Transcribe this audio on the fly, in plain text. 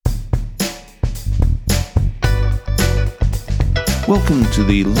Welcome to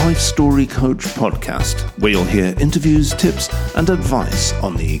the Life Story Coach podcast, where you'll hear interviews, tips, and advice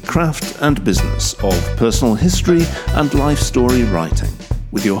on the craft and business of personal history and life story writing,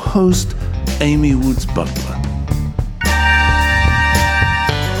 with your host, Amy Woods Butler.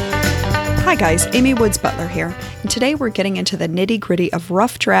 Hi guys, Amy Woods Butler here, and today we're getting into the nitty-gritty of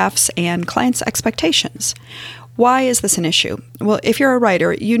rough drafts and clients' expectations. Why is this an issue? Well, if you're a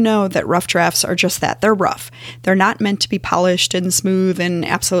writer, you know that rough drafts are just that. They're rough. They're not meant to be polished and smooth and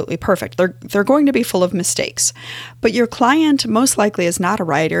absolutely perfect. They're going to be full of mistakes. But your client most likely is not a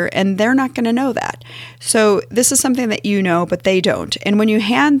writer, and they're not going to know that. So this is something that you know, but they don't. And when you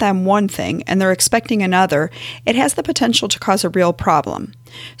hand them one thing and they're expecting another, it has the potential to cause a real problem.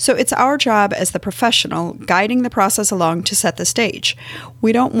 So it's our job as the professional guiding the process along to set the stage.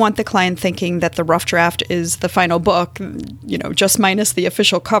 We don't want the client thinking that the rough draft is the final book, just minus the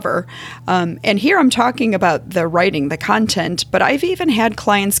official cover. And here I'm talking about the writing, the content, but I've even had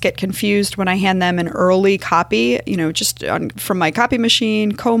clients get confused when I hand them an early copy, from my copy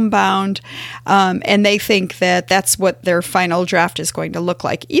machine, comb bound, and they think that that's what their final draft is going to look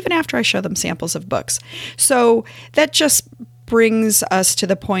like, even after I show them samples of books. So that just brings us to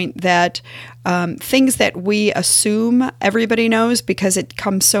the point that things that we assume everybody knows because it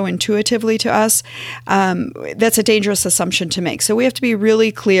comes so intuitively to us, that's a dangerous assumption to make. So we have to be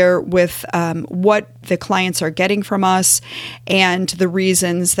really clear with what the clients are getting from us and the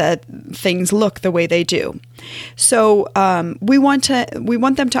reasons that things look the way they do. So we want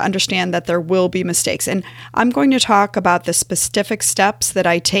them to understand that there will be mistakes. And I'm going to talk about the specific steps that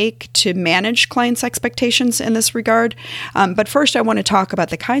I take to manage clients' expectations in this regard. But first, I want to talk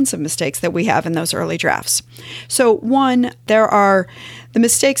about the kinds of mistakes that we have in those early drafts. So one, there are the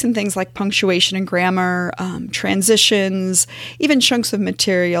mistakes in things like punctuation and grammar, transitions, even chunks of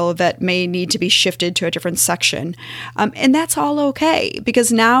material that may need to be shifted to a different section. And that's all okay,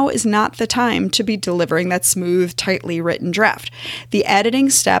 because now is not the time to be delivering that smooth, tightly written draft. The editing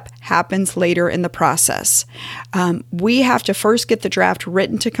step happens later in the process. We have to first get the draft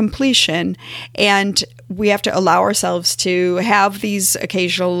written to completion, and we have to allow ourselves to have these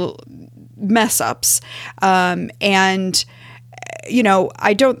occasional mess ups. I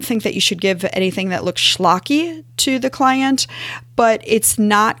don't think that you should give anything that looks schlocky to the client, but it's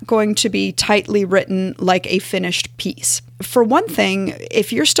not going to be tightly written like a finished piece. For one thing,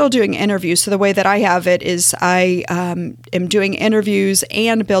 if you're still doing interviews, so the way that I have it is I am doing interviews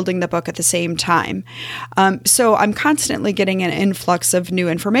and building the book at the same time. So I'm constantly getting an influx of new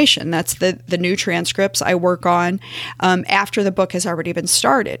information. That's the new transcripts I work on after the book has already been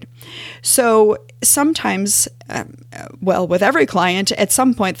started. So sometimes, with every client, at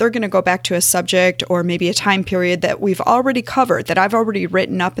some point, they're going to go back to a subject or maybe a time period that we've already covered, that I've already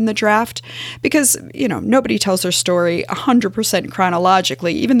written up in the draft, because, nobody tells their story 100%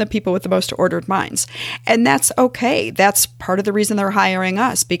 chronologically, even the people with the most ordered minds. And that's okay. That's part of the reason they're hiring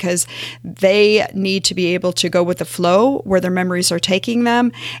us, because they need to be able to go with the flow where their memories are taking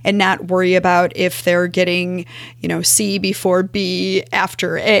them and not worry about if they're getting, C before B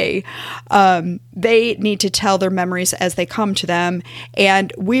after A. They need to tell their memories as they come to them,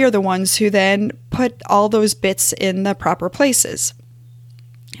 and we are the ones who then put all those bits in the proper places.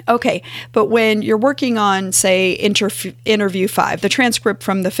 Okay, but when you're working on, say, interview 5, the transcript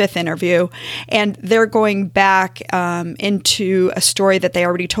from the 5th interview, and they're going back into a story that they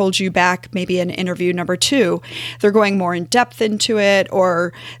already told you back maybe in interview number 2, they're going more in depth into it,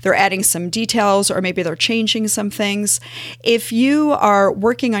 or they're adding some details, or maybe they're changing some things. If you are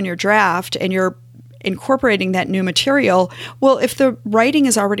working on your draft and you're incorporating that new material, well, if the writing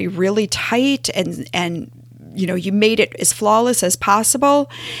is already really tight and you made it as flawless as possible,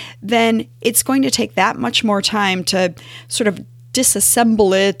 then it's going to take that much more time to sort of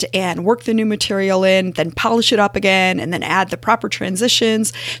disassemble it and work the new material in, then polish it up again, and then add the proper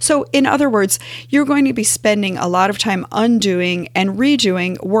transitions. So in other words, you're going to be spending a lot of time undoing and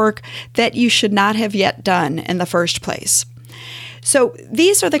redoing work that you should not have yet done in the first place. So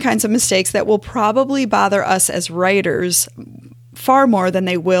these are the kinds of mistakes that will probably bother us as writers far more than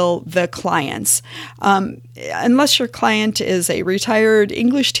they will the clients. Unless your client is a retired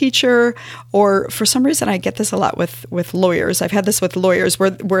English teacher, or for some reason I get this a lot with lawyers. I've had this with lawyers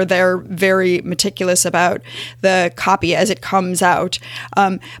where they're very meticulous about the copy as it comes out.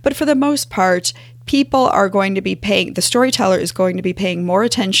 But for the most part, people are going to be paying, the storyteller is going to be paying more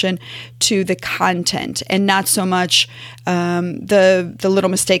attention to the content and not so much the little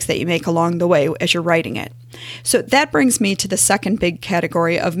mistakes that you make along the way as you're writing it. So that brings me to the second big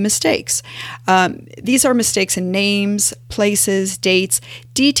category of mistakes. These are mistakes in names, places, dates,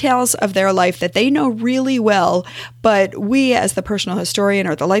 details of their life that they know really well, but we as the personal historian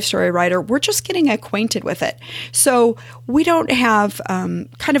or the life story writer, we're just getting acquainted with it. So we don't have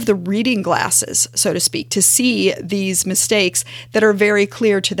kind of the reading glasses, so to speak, to see these mistakes that are very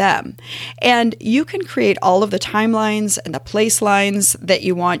clear to them. And you can create all of the timelines and the place lines that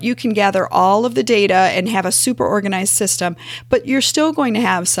you want. You can gather all of the data and have a super organized system, but you're still going to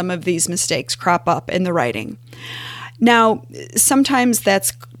have some of these mistakes crop up in the writing. Now, sometimes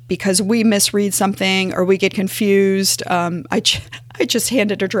that's because we misread something or we get confused. I just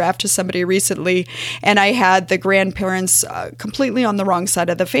handed a draft to somebody recently, and I had the grandparents completely on the wrong side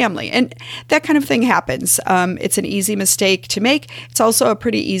of the family. And that kind of thing happens. It's an easy mistake to make. It's also a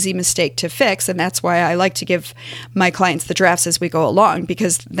pretty easy mistake to fix, and that's why I like to give my clients the drafts as we go along,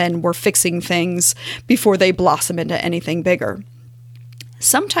 because then we're fixing things before they blossom into anything bigger.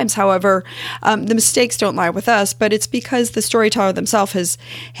 Sometimes, however, the mistakes don't lie with us, but it's because the storyteller themselves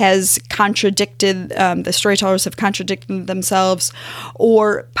has contradicted, the storytellers have contradicted themselves,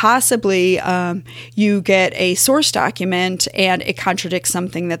 or possibly you get a source document and it contradicts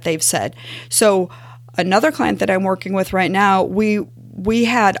something that they've said. So another client that I'm working with right now, we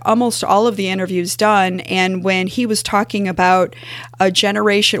had almost all of the interviews done, and when he was talking about a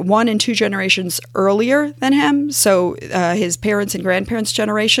generation, 1 and 2 generations earlier than him, so his parents and grandparents'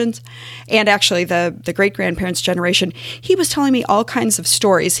 generations, and actually the great-grandparents' generation, he was telling me all kinds of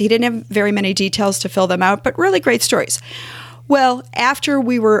stories. He didn't have very many details to fill them out, but really great stories. Well, after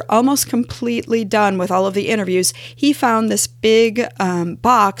we were almost completely done with all of the interviews, he found this big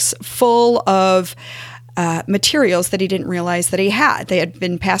box full of materials that he didn't realize that he had. They had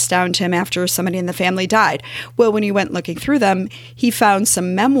been passed down to him after somebody in the family died. Well, when he went looking through them, he found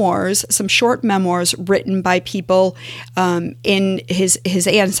some memoirs, some short memoirs written by people in his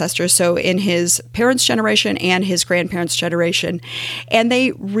ancestors, so in his parents' generation and his grandparents' generation. And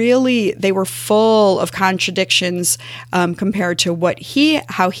they were full of contradictions compared to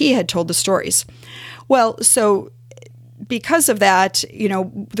how he had told the stories. Well, so because of that,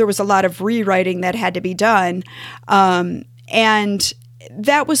 there was a lot of rewriting that had to be done, and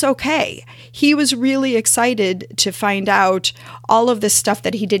that was okay. He was really excited to find out all of this stuff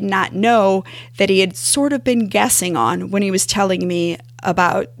that he did not know, that he had sort of been guessing on when he was telling me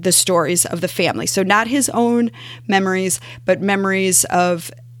about the stories of the family. So not his own memories, but memories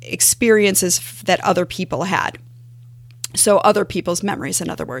of experiences that other people had. So other people's memories, in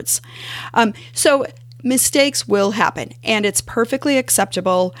other words. So mistakes will happen, and it's perfectly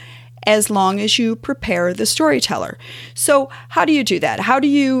acceptable as long as you prepare the storyteller. So how do you do that? How do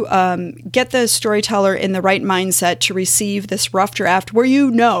you get the storyteller in the right mindset to receive this rough draft where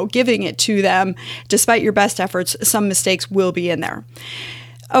giving it to them, despite your best efforts, some mistakes will be in there?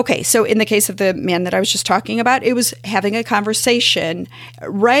 Okay, so in the case of the man that I was just talking about, it was having a conversation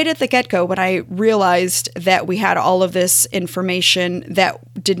right at the get-go when I realized that we had all of this information that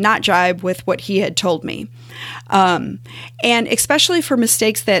did not jibe with what he had told me. And especially for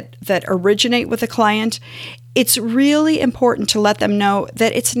mistakes that originate with a client, it's really important to let them know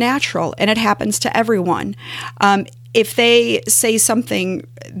that it's natural and it happens to everyone. If they say something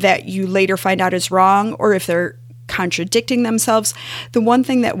that you later find out is wrong, or if they're contradicting themselves, the one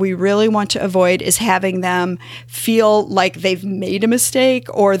thing that we really want to avoid is having them feel like they've made a mistake,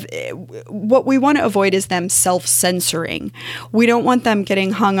 or what we want to avoid is them self-censoring. We don't want them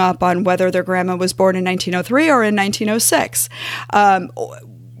getting hung up on whether their grandma was born in 1903 or in 1906.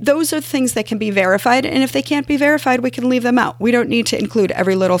 Those are things that can be verified, and if they can't be verified, we can leave them out. We don't need to include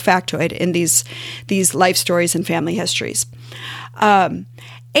every little factoid in these life stories and family histories.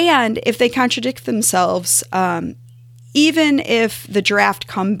 And if they contradict themselves, even if the draft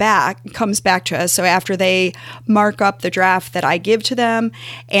comes back to us, so after they mark up the draft that I give to them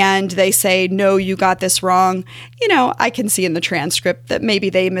and they say, no, you got this wrong, I can see in the transcript that maybe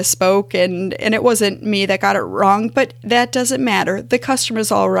they misspoke and it wasn't me that got it wrong, but that doesn't matter. The customer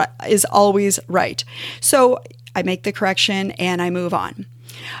is always right. So I make the correction and I move on.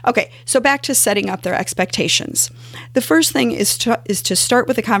 Okay, so back to setting up their expectations. The first thing is to start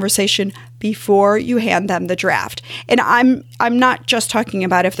with a conversation before you hand them the draft. And I'm not just talking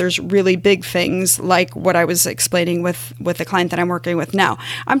about if there's really big things like what I was explaining with the client that I'm working with now.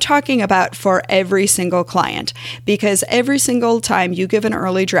 I'm talking about for every single client, because every single time you give an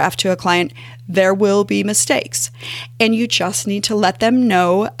early draft to a client, there will be mistakes. And you just need to let them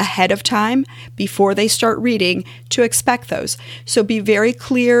know ahead of time before they start reading to expect those. So be very clear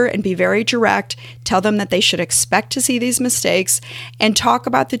clear and be very direct. Tell them that they should expect to see these mistakes, and talk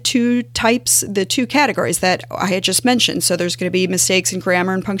about the two categories that I had just mentioned. So there's going to be mistakes in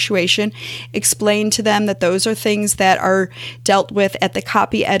grammar and punctuation. Explain to them that those are things that are dealt with at the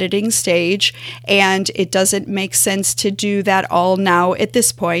copy editing stage, and it doesn't make sense to do that all now at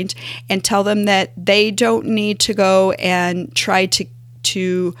this point, and tell them that they don't need to go and try to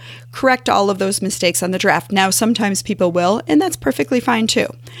correct all of those mistakes on the draft. Now, sometimes people will, and that's perfectly fine too.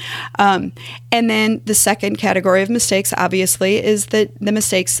 And then the second category of mistakes, obviously, is that the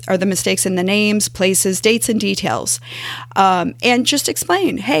mistakes in the names, places, dates, and details. And just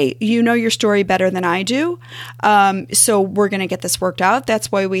explain, hey, you know your story better than I do, so we're going to get this worked out. That's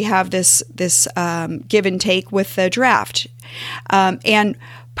why we have this give and take with the draft. And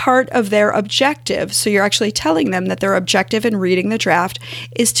part of their objective, so you're actually telling them that their objective in reading the draft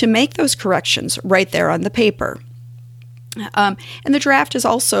is to make those corrections right there on the paper. And the draft is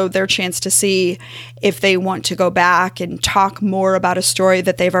also their chance to see if they want to go back and talk more about a story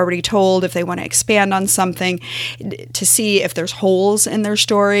that they've already told, if they want to expand on something, to see if there's holes in their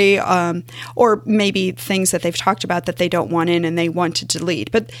story, or maybe things that they've talked about that they don't want in and they want to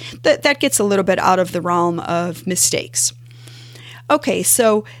delete. But that gets a little bit out of the realm of mistakes. Okay,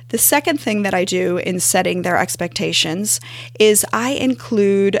 so the second thing that I do in setting their expectations is I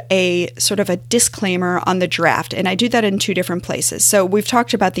include a sort of a disclaimer on the draft, and I do that in two different places. So we've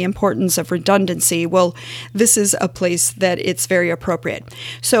talked about the importance of redundancy. Well, this is a place that it's very appropriate.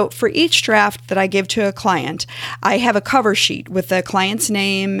 So for each draft that I give to a client, I have a cover sheet with the client's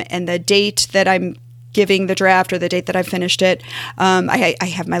name and the date that I'm giving the draft or the date that I finished it. I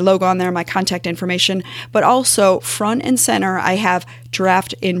have my logo on there, my contact information, but also front and center, I have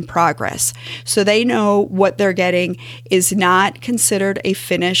draft in progress. So they know what they're getting is not considered a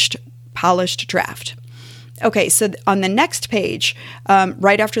finished, polished draft. Okay, so on the next page,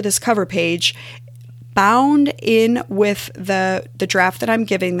 right after this cover page, bound in with the draft that I'm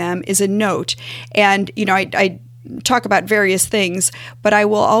giving them is a note. And, I talk about various things, but I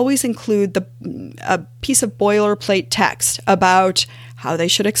will always include a piece of boilerplate text about how they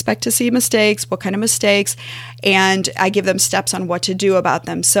should expect to see mistakes, what kind of mistakes, and I give them steps on what to do about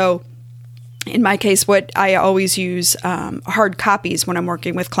them. So in my case, what I always use hard copies when I'm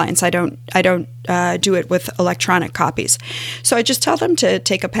working with clients. I don't do it with electronic copies. So I just tell them to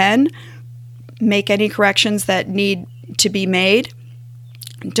take a pen, make any corrections that need to be made,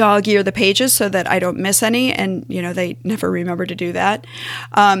 dog ear the pages so that I don't miss any, and they never remember to do that.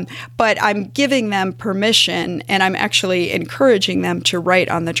 But I'm giving them permission, and I'm actually encouraging them to write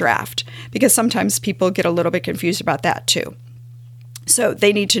on the draft, because sometimes people get a little bit confused about that too. So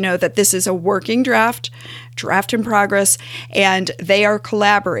they need to know that this is a working draft in progress, and they are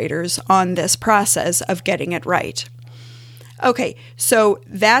collaborators on this process of getting it right. Okay, so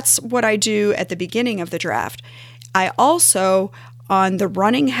that's what I do at the beginning of the draft. I also, on the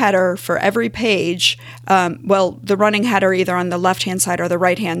running header for every page, the running header either on the left-hand side or the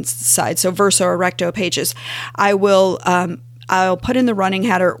right-hand side, so verso or recto pages, I'll put in the running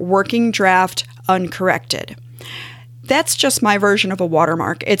header, working draft uncorrected. That's just my version of a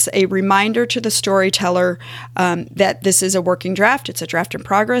watermark. It's a reminder to the storyteller that this is a working draft. It's a draft in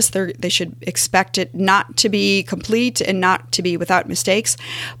progress. They should expect it not to be complete and not to be without mistakes.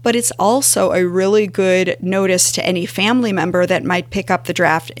 But it's also a really good notice to any family member that might pick up the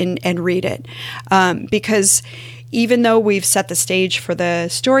draft and read it. Because even though we've set the stage for the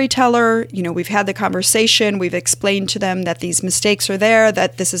storyteller, we've had the conversation, we've explained to them that these mistakes are there,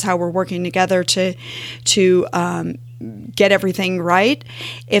 that this is how we're working together to get everything right.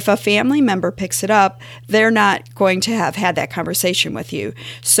 If a family member picks it up, they're not going to have had that conversation with you.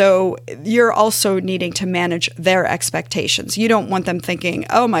 So you're also needing to manage their expectations. You don't want them thinking,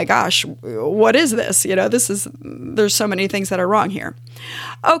 oh my gosh, what is this? There's so many things that are wrong here.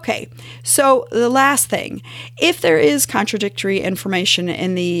 Okay, so the last thing, if there is contradictory information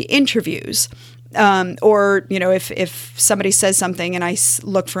in the interviews, or if somebody says something and I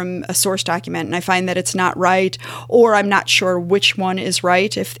look from a source document and I find that it's not right, or I'm not sure which one is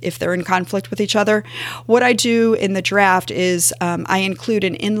right if they're in conflict with each other, what I do in the draft is I include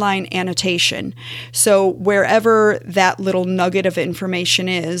an inline annotation. So wherever that little nugget of information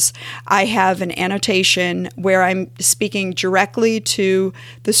is, I have an annotation where I'm speaking directly to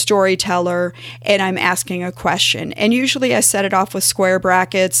the storyteller and I'm asking a question. And usually I set it off with square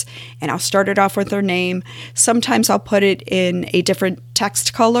brackets, and I'll start it off with with their name. Sometimes I'll put it in a different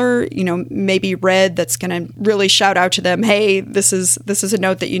text color, maybe red, that's going to really shout out to them, hey, this is a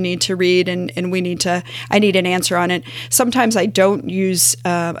note that you need to read, and I need an answer on it. Sometimes I don't use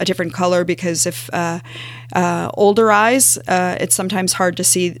a different color because if older eyes, it's sometimes hard to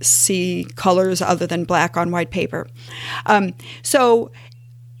see colors other than black on white paper. So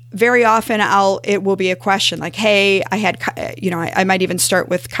very often it will be a question like, hey, I might even start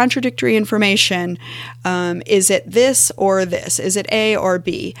with contradictory information. Is it this or this? Is it A or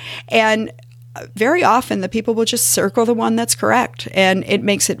B? And very often the people will just circle the one that's correct, and it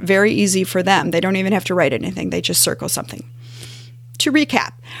makes it very easy for them. They don't even have to write anything. They just circle something. To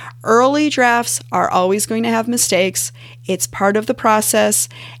recap, early drafts are always going to have mistakes. It's part of the process,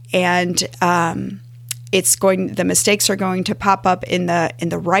 and the mistakes are going to pop up in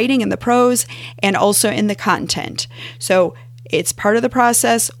the writing, in the prose, and also in the content. So it's part of the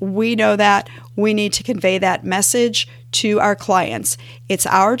process. We know that. We need to convey that message to our clients. It's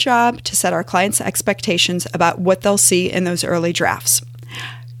our job to set our clients' expectations about what they'll see in those early drafts.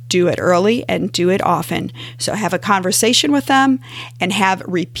 Do it early and do it often. So have a conversation with them and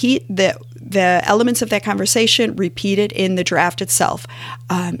repeat the elements of that conversation repeated in the draft itself,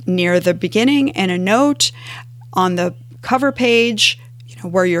 near the beginning, and a note on the cover page,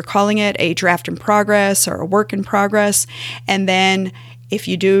 where you're calling it a draft in progress or a work in progress. And then if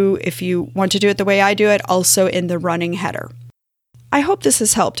you want to do it the way I do it, also in the running header. I hope this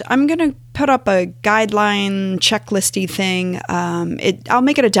has helped. I'm going to put up a guideline checklisty thing. I'll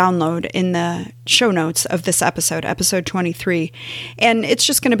make it a download in the show notes of this episode 23. And it's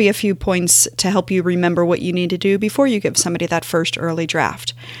just going to be a few points to help you remember what you need to do before you give somebody that first early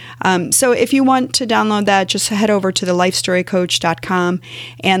draft. So if you want to download that, just head over to thelifestorycoach.com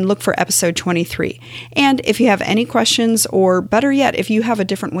and look for episode 23. And if you have any questions, or better yet, if you have a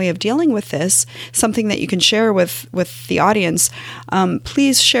different way of dealing with this, something that you can share with the audience,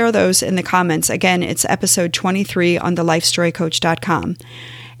 please share those in the comments. Again, it's episode 23 on thelifestorycoach.com.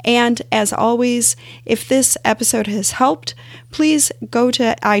 And as always, if this episode has helped, please go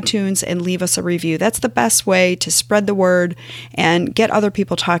to iTunes and leave us a review. That's the best way to spread the word and get other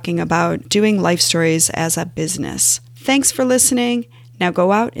people talking about doing life stories as a business. Thanks for listening. Now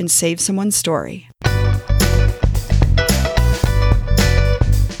go out and save someone's story.